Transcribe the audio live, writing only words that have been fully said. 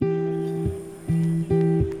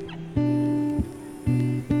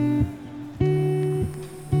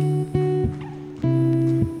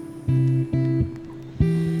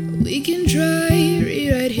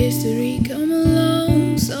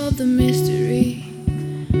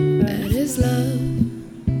is love.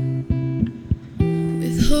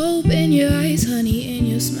 With hope in your eyes, honey, in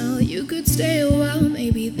your smile, you could stay a while.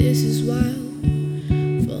 Maybe this is wild.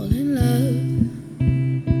 Fall in love.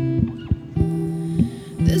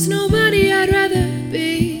 There's nobody I'd rather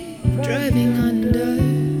be driving under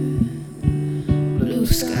blue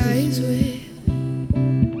skies with.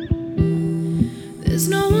 There's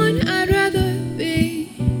no one I'd rather be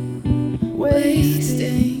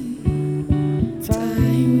wasting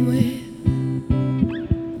time with.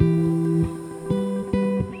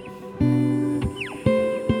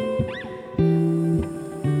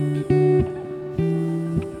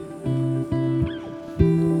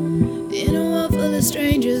 In a world full of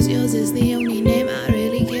strangers, yours is the only name I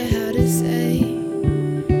really care how to say.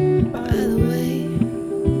 By the way,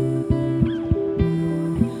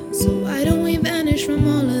 so why don't we vanish from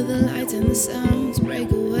all of the lights and the sounds?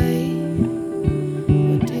 Break away.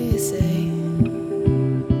 What do you say?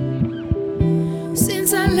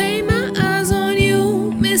 Since I lay my eyes on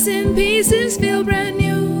you, missing pieces feel brand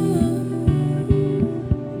new.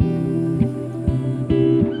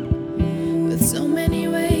 With so many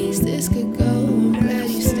ways this could go, I'm glad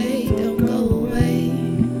you stayed, don't go away.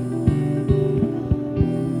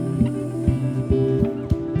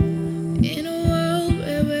 In a world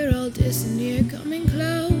where we're all distant here, coming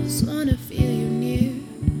close, wanna feel you near,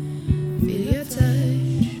 feel your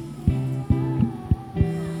touch.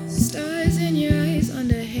 Stars in your eyes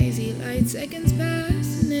under hazy light, seconds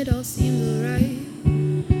pass and it all seems alright.